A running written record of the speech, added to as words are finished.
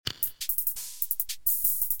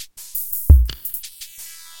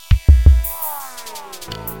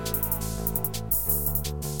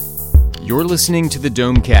You're listening to the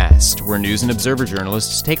Domecast, where News and Observer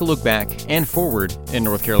journalists take a look back and forward in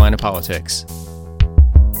North Carolina politics.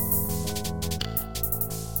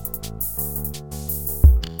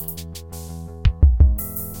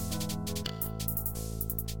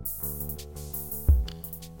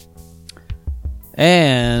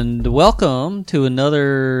 And welcome to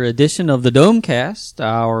another edition of the Domecast,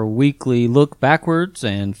 our weekly look backwards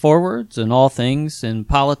and forwards and all things in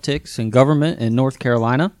politics and government in North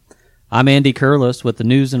Carolina. I'm Andy Curlis with the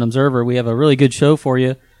News and Observer. We have a really good show for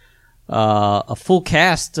you. A full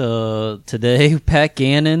cast today. Pat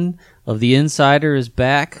Gannon of The Insider is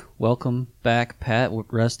back. Welcome back, Pat.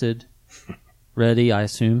 Rested, ready, I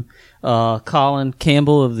assume. Colin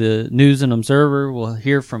Campbell of the News and Observer. We'll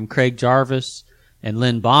hear from Craig Jarvis and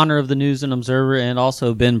Lynn Bonner of the News and Observer, and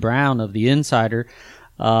also Ben Brown of The Insider.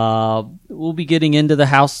 We'll be getting into the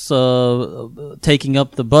House taking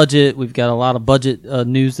up the budget. We've got a lot of budget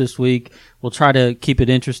news this week. We'll try to keep it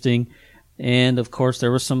interesting. And, of course,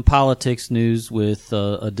 there was some politics news with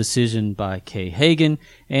a decision by Kay Hagan.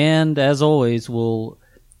 And, as always, we'll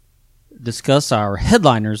discuss our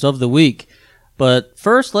headliners of the week. But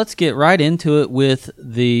first, let's get right into it with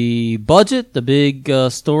the budget, the big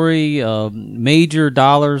story, major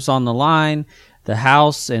dollars on the line, the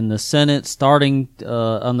House and the Senate starting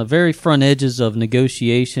on the very front edges of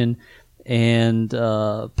negotiation. And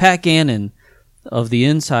Pat Gannon of The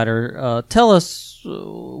Insider, tell us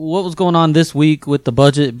what was going on this week with the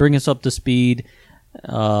budget, bring us up to speed.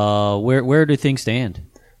 Where do things stand?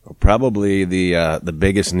 Probably the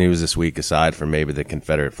biggest news this week, aside from maybe the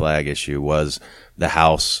Confederate flag issue, was the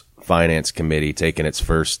House Finance Committee taking its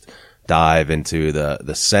first dive into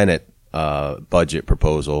the Senate budget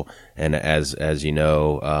proposal. And as you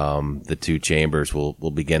know, the two chambers will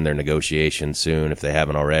begin their negotiations soon, if they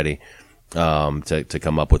haven't already, to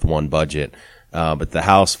come up with one budget. But the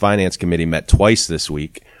House Finance Committee met twice this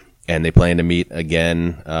week, and they plan to meet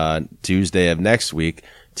again Tuesday of next week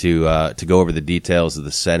to go over the details of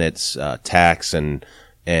the Senate's tax and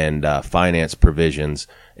finance provisions.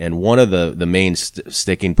 And one of the main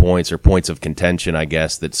sticking points or points of contention, I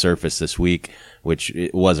guess, that surfaced this week, which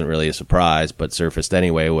it wasn't really a surprise, but surfaced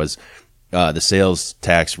anyway, was the sales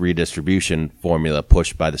tax redistribution formula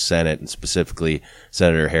pushed by the Senate, and specifically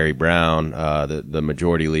Senator Harry Brown, the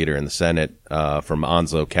majority leader in the Senate from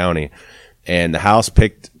Onslow County. And the House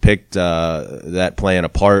picked that plan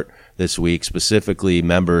apart this week, specifically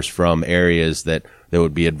members from areas that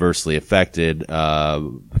would be adversely affected,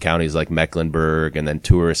 counties like Mecklenburg, and then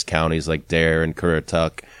tourist counties like Dare and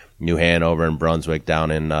Currituck, New Hanover and Brunswick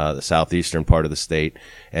down in the southeastern part of the state.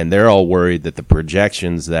 And they're all worried that the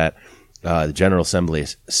projections that the General Assembly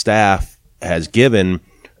staff has given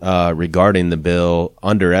regarding the bill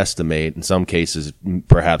underestimate, in some cases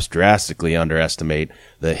perhaps drastically underestimate,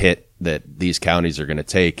 the hit that these counties are going to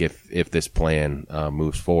take if this plan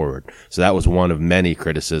moves forward. So that was one of many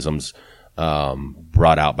criticisms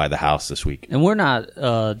brought out by the House this week. And we're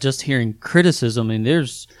not just hearing criticism. I mean,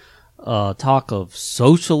 there's talk of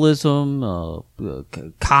socialism,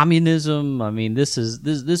 communism. I mean, this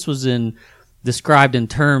was described in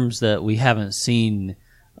terms that we haven't seen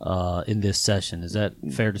in this session. Is that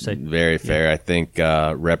fair to say? Very fair. Yeah. I think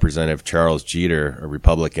Representative Charles Jeter, a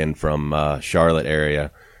Republican from Charlotte area,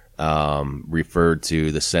 referred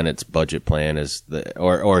to the Senate's budget plan as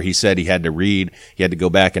or he said he had to go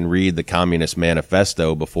back and read the Communist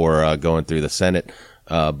Manifesto before going through the Senate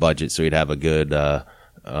budget, so he'd have a good to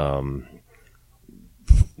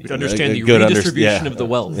understand the redistribution of the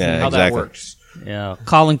wealth and how that works. Yeah,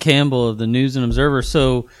 Colin Campbell of the News and Observer.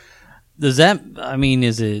 So does that? I mean,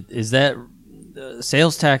 is that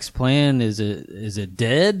sales tax plan, is it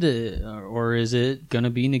dead, or is it going to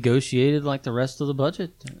be negotiated like the rest of the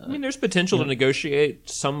budget? I mean, there's potential to negotiate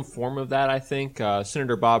some form of that, I think.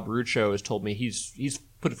 Senator Bob Rucho has told me he's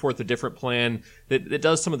put forth a different plan that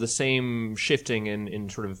does some of the same shifting in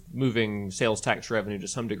sort of moving sales tax revenue to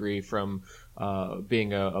some degree from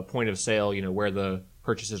being a point of sale, where the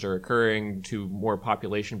purchases are occurring, to more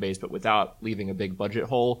population-based, but without leaving a big budget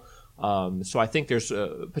hole. So I think there's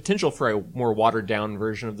a potential for a more watered-down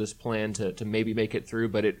version of this plan to maybe make it through,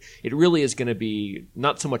 but it really is going to be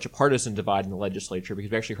not so much a partisan divide in the legislature, because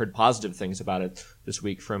we actually heard positive things about it this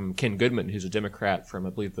week from Ken Goodman, who's a Democrat from, I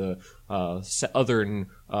believe, the southern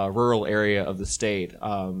rural area of the state.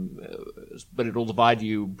 But it'll divide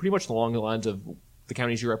you pretty much along the lines of the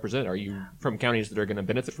counties you represent. Are you from counties that are going to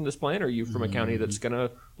benefit from this plan, or are you from a county that's going to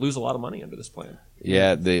lose a lot of money under this plan?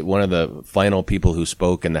 Yeah, one of the final people who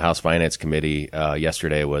spoke in the House Finance Committee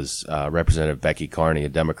yesterday was Representative Becky Carney, a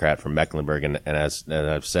Democrat from Mecklenburg. And as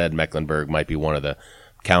I've said, Mecklenburg might be one of the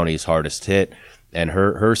counties hardest hit. And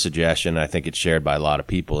her suggestion, I think it's shared by a lot of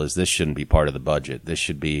people, is this shouldn't be part of the budget. This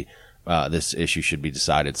should be this issue should be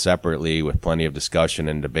decided separately with plenty of discussion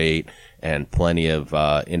and debate and plenty of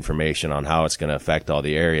information on how it's going to affect all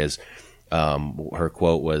the areas. Her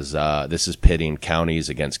quote was, "This is pitting counties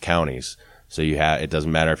against counties." So it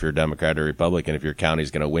doesn't matter if you're a Democrat or Republican. If your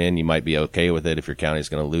county's going to win, you might be okay with it. If your county's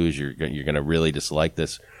going to lose, you're going to really dislike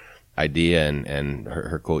this idea. And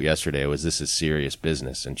her quote yesterday was, "This is serious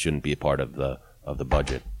business and shouldn't be a part of the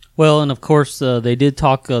budget." Well, and of course, they did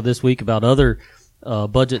talk this week about other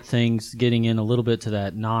budget things, getting in a little bit to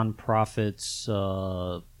that nonprofits,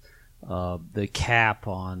 the cap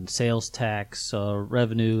on sales tax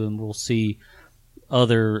revenue, and we'll see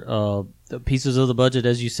other pieces of the budget,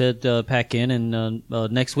 as you said, pack in. And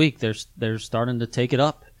next week, they're starting to take it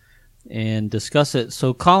up and discuss it.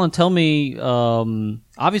 So, Colin, tell me,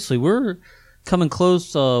 obviously, we're coming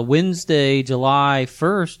close. Wednesday, July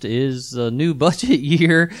 1st is a new budget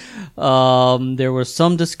year. There was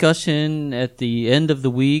some discussion at the end of the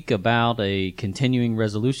week about a continuing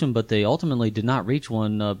resolution, but they ultimately did not reach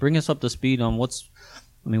one. Bring us up to speed on what's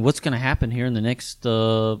going to happen here in the next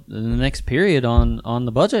period on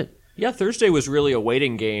the budget. Yeah, Thursday was really a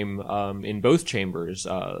waiting game in both chambers.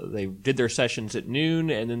 They did their sessions at noon,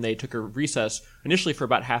 and then they took a recess initially for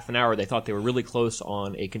about half an hour. They thought they were really close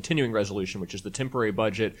on a continuing resolution, which is the temporary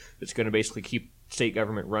budget that's going to basically keep state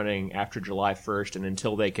government running after July 1st and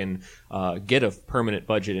until they can get a permanent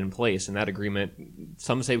budget in place. And that agreement,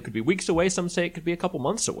 some say it could be weeks away, some say it could be a couple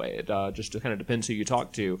months away. It just kind of depends who you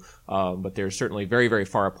talk to. But they're certainly very, very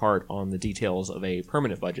far apart on the details of a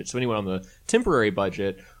permanent budget. So anyone on the temporary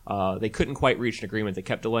budget, they couldn't quite reach an agreement. They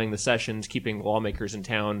kept delaying the sessions, keeping lawmakers in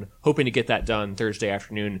town, hoping to get that done Thursday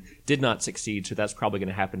afternoon. Did not succeed, so that's probably going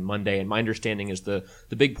to happen Monday. And my understanding is the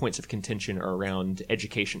big points of contention are around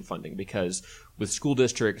education funding, because with school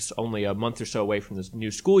districts only a month or so away from this new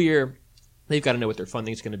school year, they've got to know what their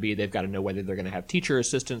funding is going to be. They've got to know whether they're going to have teacher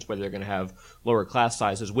assistants, whether they're going to have lower class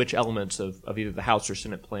sizes, which elements of either the House or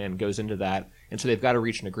Senate plan goes into that. And so they've got to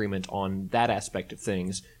reach an agreement on that aspect of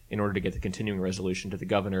things in order to get the continuing resolution to the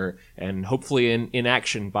governor and hopefully in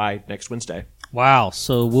action by next Wednesday. Wow.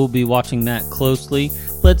 So we'll be watching that closely.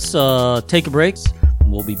 Let's take a break.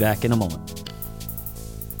 We'll be back in a moment.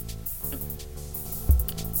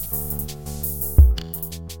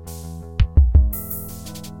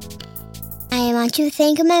 I want to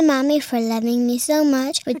thank my mommy for loving me so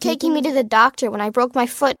much, for taking me to the doctor when I broke my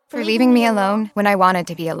foot, for leaving me alone when I wanted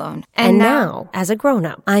to be alone. And now, as a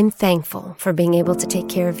grown-up, I'm thankful for being able to take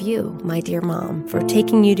care of you, my dear mom, for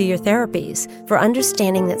taking you to your therapies, for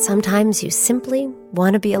understanding that sometimes you simply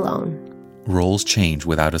want to be alone. Roles change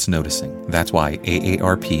without us noticing. That's why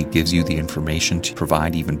AARP gives you the information to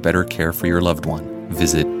provide even better care for your loved one.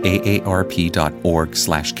 Visit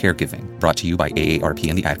aarp.org/caregiving. Brought to you by AARP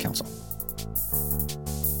and the Ad Council.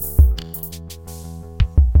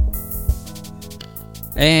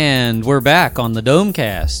 And we're back on the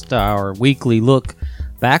Domecast, our weekly look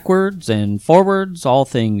backwards and forwards, all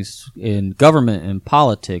things in government and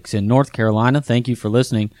politics in North Carolina. Thank you for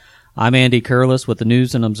listening. I'm Andy Curlis with the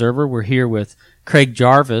News and Observer. We're here with Craig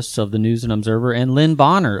Jarvis of the News and Observer and Lynn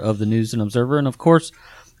Bonner of the News and Observer. And, of course,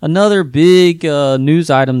 another big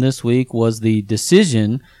news item this week was the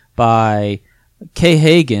decision by Kay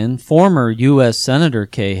Hagan, former U.S. Senator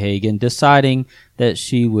Kay Hagan, deciding that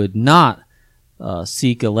she would not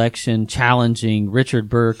seek election challenging Richard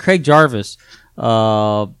Burr. Craig Jarvis,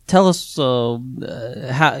 tell us how.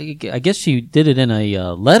 I guess she did it in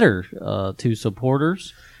a letter to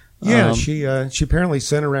supporters. Yeah, she apparently was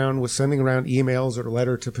sending around emails or a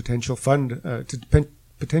letter to potential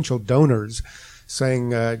donors,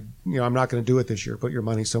 saying, I'm not going to do it this year. Put your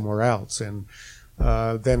money somewhere else. And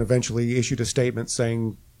then eventually issued a statement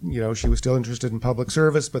saying, she was still interested in public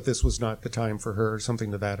service, but this was not the time for her, something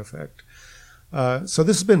to that effect. So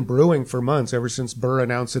this has been brewing for months, ever since Burr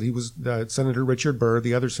announced that he was, Senator Richard Burr,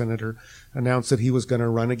 the other senator, announced that he was going to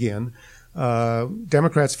run again.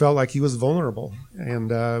 Democrats felt like he was vulnerable,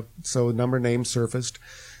 and so a number of names surfaced,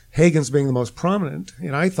 Hagan's being the most prominent.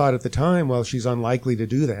 And I thought at the time, well, she's unlikely to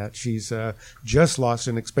do that. She's just lost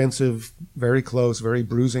an expensive, very close, very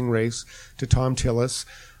bruising race to Thom Tillis.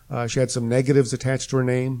 She had some negatives attached to her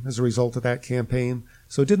name as a result of that campaign,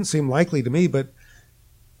 so it didn't seem likely to me, but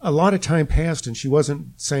a lot of time passed and she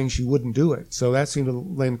wasn't saying she wouldn't do it. So that seemed to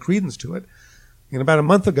lend credence to it. And about a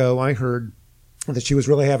month ago, I heard that she was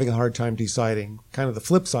really having a hard time deciding. Kind of the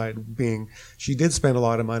flip side being she did spend a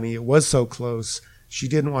lot of money. It was so close. She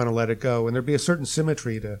didn't want to let it go. And there'd be a certain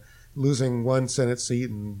symmetry to losing one Senate seat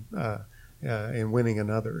and winning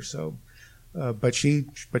another. So But she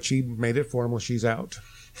made it formal. She's out.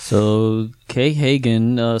 So Kay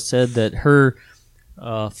Hagan said that her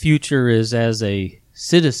future is as a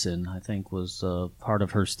citizen, I think was part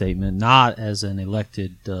of her statement, not as an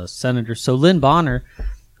elected senator. So Lynn Bonner,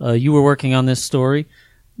 you were working on this story.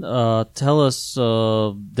 Tell us,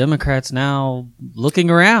 Democrats now looking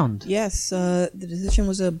around. Yes, the decision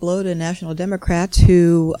was a blow to national Democrats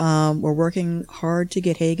who were working hard to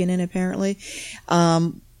get Hagan in, apparently.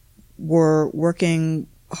 Were working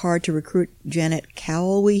hard to recruit Janet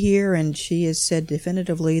Cowell, we hear, and she has said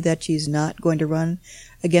definitively that she's not going to run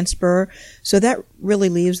against Burr. So that really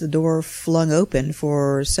leaves the door flung open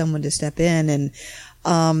for someone to step in. And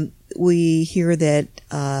we hear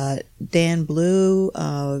that Dan Blue,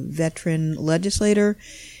 veteran legislator,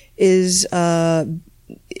 is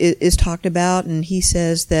talked about, and he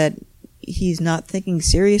says that he's not thinking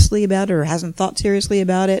seriously about it or hasn't thought seriously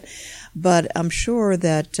about it. But I'm sure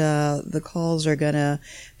that the calls are going to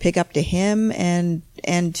pick up to him and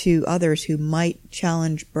to others who might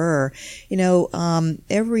challenge Burr. You know,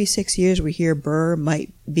 every 6 years we hear Burr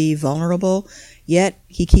might be vulnerable, yet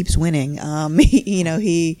he keeps winning.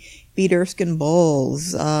 He beat Erskine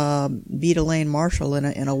Bowles, beat Elaine Marshall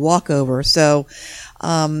in a walkover. So,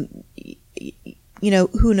 who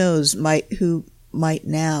knows who might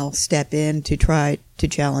now step in to try to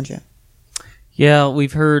challenge him. Yeah,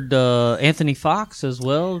 we've heard Anthony Fox as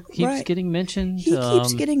well keeps getting mentioned. He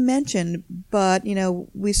keeps getting mentioned, but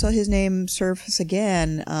we saw his name surface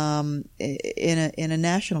again in a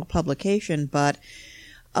national publication. But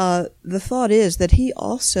the thought is that he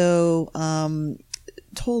also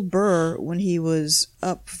told Burr when he was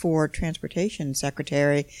up for transportation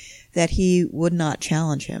secretary that he would not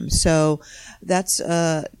challenge him. So that's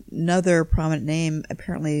another prominent name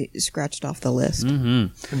apparently scratched off the list.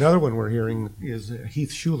 Mm-hmm. Another one we're hearing is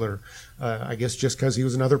Heath Shuler, I guess just because he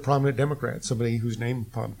was another prominent Democrat, somebody whose name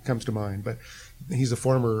comes to mind. But he's a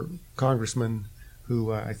former congressman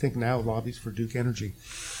who I think now lobbies for Duke Energy.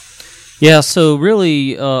 Yeah, so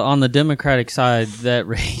really on the Democratic side, that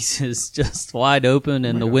race is just wide open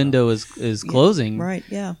and the window is closing. Right,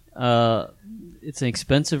 yeah. It's an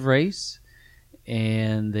expensive race,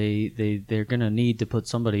 and they're going to need to put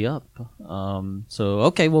somebody up.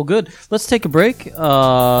 Okay, well, good. Let's take a break,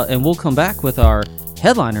 and we'll come back with our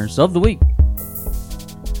headliners of the week.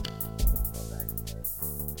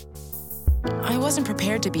 I wasn't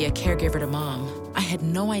prepared to be a caregiver to Mom. I had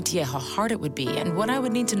no idea how hard it would be and what I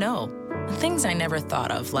would need to know. Things I never thought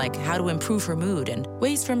of, like how to improve her mood and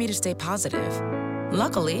ways for me to stay positive.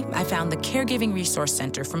 Luckily, I found the Caregiving Resource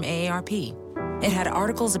Center from AARP. It had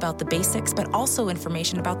articles about the basics, but also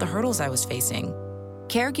information about the hurdles I was facing.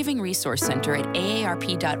 Caregiving Resource Center at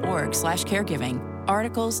aarp.org/caregiving.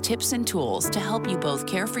 Articles, tips, and tools to help you both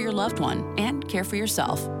care for your loved one and care for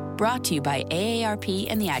yourself. Brought to you by AARP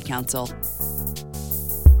and the Ad Council.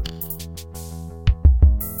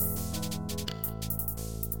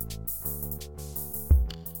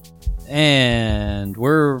 And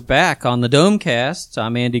we're back on the Domecast.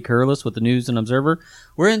 I'm Andy Curlis with the News and Observer.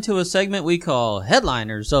 We're into a segment we call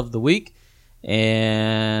Headliners of the Week.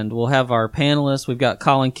 And we'll have our panelists. We've got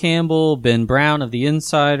Colin Campbell, Ben Brown of The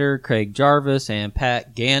Insider, Craig Jarvis, and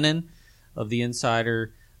Pat Gannon of The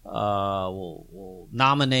Insider. We'll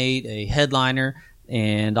nominate a headliner,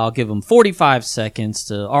 and I'll give them 45 seconds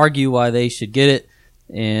to argue why they should get it.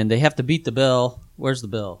 And they have to beat the bell. Where's the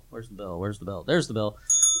bell? Where's the bell? Where's the bell? There's the bell.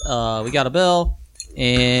 We got a bell,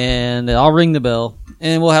 and I'll ring the bell,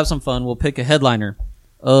 and we'll have some fun. We'll pick a headliner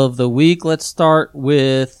of the week. Let's start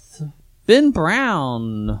with Ben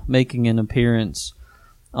Brown making an appearance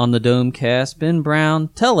on the Domecast. Ben Brown,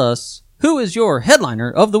 tell us, who is your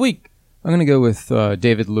headliner of the week? I'm going to go with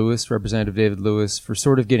David Lewis, Representative David Lewis, for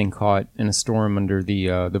sort of getting caught in a storm under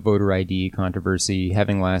the voter ID controversy,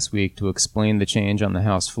 having last week to explain the change on the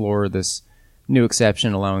House floor, this new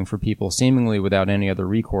exception allowing for people seemingly without any other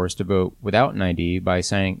recourse to vote without an ID by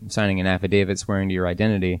signing an affidavit swearing to your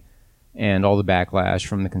identity, and all the backlash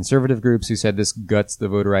from the conservative groups who said this guts the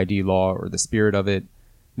voter ID law or the spirit of it.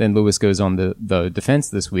 Then Lewis goes on the defense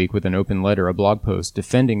this week with an open letter, a blog post,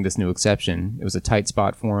 defending this new exception. It was a tight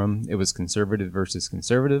spot for him. It was conservative versus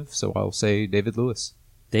conservative, so I'll say David Lewis.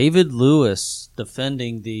 David Lewis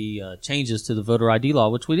defending the changes to the voter ID law,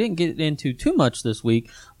 which we didn't get into too much this week,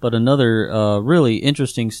 but another really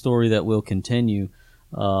interesting story that will continue.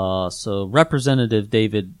 So Representative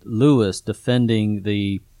David Lewis defending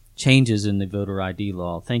the changes in the voter ID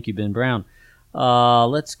law. Thank you, Ben Brown.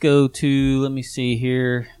 Let's go to, let me see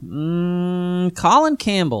here, Colin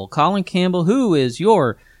Campbell. Colin Campbell, who is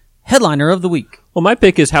your headliner of the week. Well, my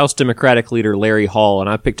pick is House Democratic leader Larry Hall, and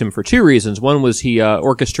I picked him for two reasons. One was he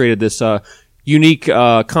orchestrated this unique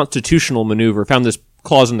constitutional maneuver, found this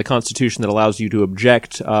clause in the Constitution that allows you to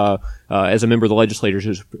object as a member of the legislature to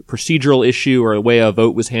a procedural issue or a way a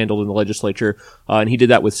vote was handled in the legislature. And he did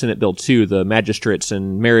that with Senate Bill 2, the magistrates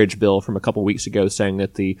and marriage bill from a couple weeks ago, saying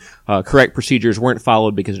that the correct procedures weren't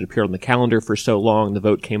followed because it appeared on the calendar for so long. The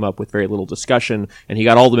vote came up with very little discussion, and he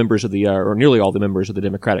got all the members of the, or nearly all the members of the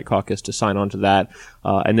Democratic caucus to sign on to that.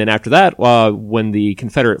 And then after that, when the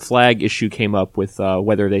Confederate flag issue came up with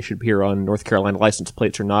whether they should appear on North Carolina license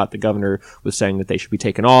plates or not, the governor was saying that they should be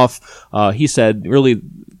taken off. He said, really,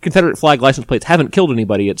 Confederate flag license plates haven't killed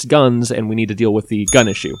anybody. It's guns, and we need to deal with the gun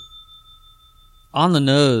issue. On the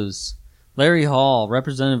nose, Larry Hall,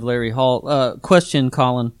 Representative Larry Hall. Question,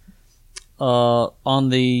 Colin, on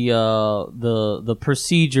the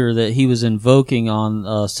procedure that he was invoking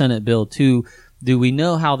on Senate Bill 2. Do we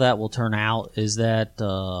know how that will turn out? Is that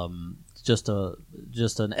just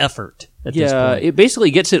an effort at this point? Yeah, it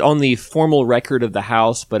basically gets it on the formal record of the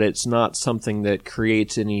House, but it's not something that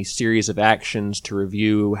creates any series of actions to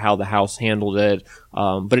review how the House handled it.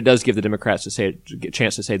 But it does give the Democrats a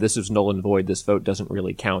chance to say this is null and void. This vote doesn't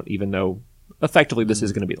really count, even though effectively this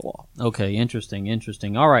is going to be the law. Okay,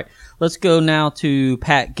 interesting. All right, let's go now to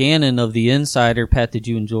Pat Gannon of The Insider. Pat, did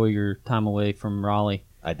you enjoy your time away from Raleigh?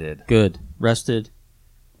 I did. Good. Rested?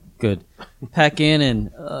 Good. Pat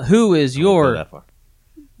Gannon, who is your... Go that far.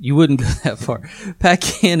 You wouldn't go that far.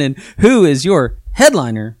 Pat Gannon, who is your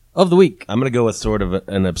headliner of the week? I'm going to go with sort of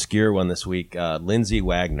an obscure one this week. Lindsay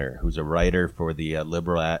Wagner, who's a writer for the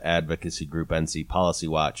liberal advocacy group NC Policy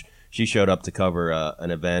Watch. She showed up to cover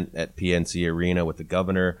an event at PNC Arena with the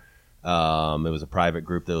governor. It was a private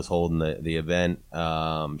group that was holding the event.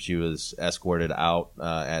 She was escorted out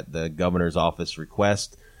at the governor's office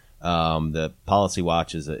request. The Policy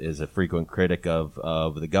Watch is a frequent critic of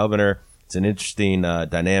the governor. It's an interesting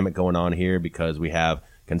dynamic going on here because we have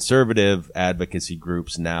conservative advocacy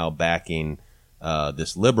groups now backing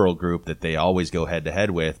this liberal group that they always go head to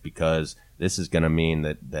head with, because this is going to mean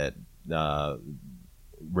that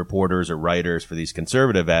reporters or writers for these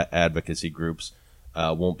conservative advocacy groups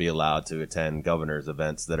won't be allowed to attend governor's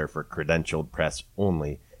events that are for credentialed press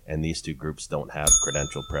only, and these two groups don't have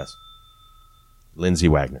credentialed press. Lindsay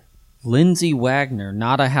Wagner. Lindsay Wagner,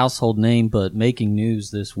 not a household name, but making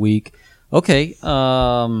news this week. Okay,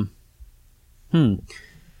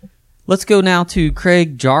 let's go now to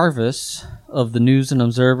Craig Jarvis of the News and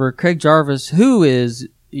Observer. Craig Jarvis, who is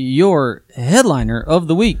your headliner of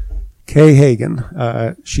the week? Kay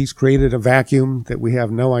Hagan. She's created a vacuum that we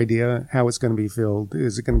have no idea how it's going to be filled.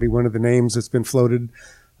 Is it going to be one of the names that's been floated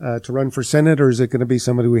to run for Senate, or is it going to be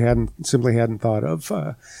somebody we simply hadn't thought of?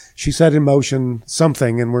 She set in motion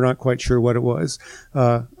something, and we're not quite sure what it was.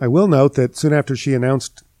 I will note that soon after she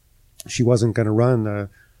announced she wasn't going to run,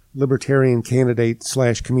 Libertarian candidate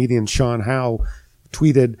 / comedian Sean Howe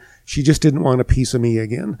tweeted, "She just didn't want a piece of me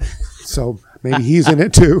again." So maybe he's in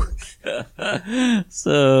it too.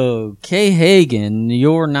 So, Kay Hagan,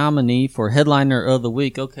 your nominee for headliner of the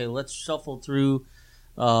week. Okay, let's shuffle through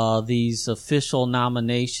these official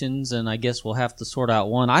nominations, and I guess we'll have to sort out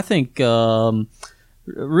one. I think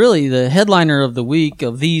really the headliner of the week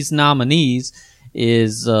of these nominees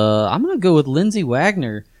is I'm going to go with Lindsay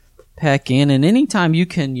Wagner, Pat Gannon. Anytime you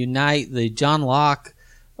can unite the John Locke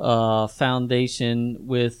Foundation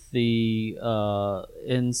with the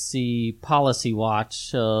NC Policy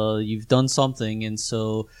Watch, you've done something. And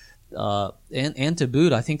so, and to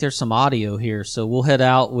boot, I think there's some audio here. So we'll head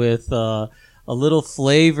out with a little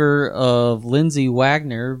flavor of Lindsay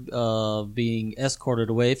Wagner being escorted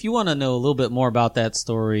away. If you want to know a little bit more about that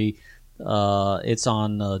story, it's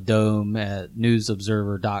on Dome at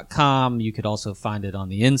newsobserver.com. You could also find it on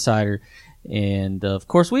The Insider. And, of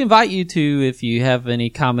course, we invite you to, if you have any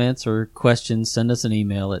comments or questions, send us an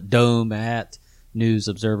email at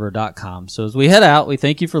dome@newsobserver.com. So as we head out, we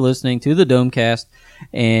thank you for listening to the Domecast,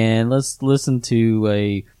 and let's listen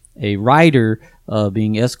to a rider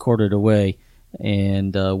being escorted away,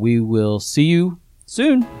 and we will see you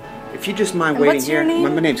soon. If you just mind And waiting what's your here.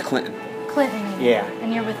 name? My name's Clinton. Clinton. Yeah.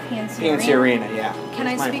 And you're with PNC PNC Arena, yeah. Can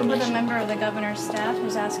I That's my speak with a information. member of the governor's staff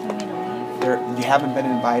who's asking me to leave? You haven't been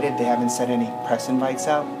invited? They haven't sent any press invites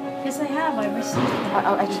out? Yes, I have. I received them.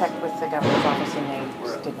 I checked with the governor's office and they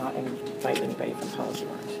did not invite anybody from Policy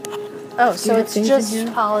Watch. Oh, so you have it's things just in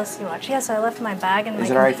here? Policy Watch. Yes, I left my bag and my Is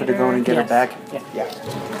it alright for to go in and get computer. it back? Yeah.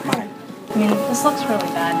 Come on. I mean, this looks really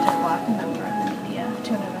bad to block a member of the media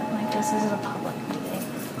to an event like this. This is a public meeting.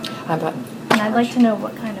 I'm not. And I'd like to know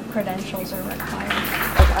what kind of credentials are required.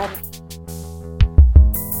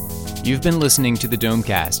 You've been listening to the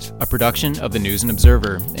Domecast, a production of the News and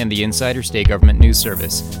Observer and the Insider State Government News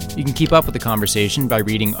Service. You can keep up with the conversation by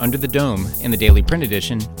reading Under the Dome in the daily print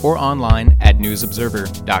edition or online at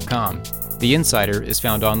newsobserver.com. The Insider is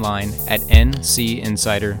found online at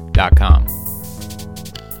ncinsider.com.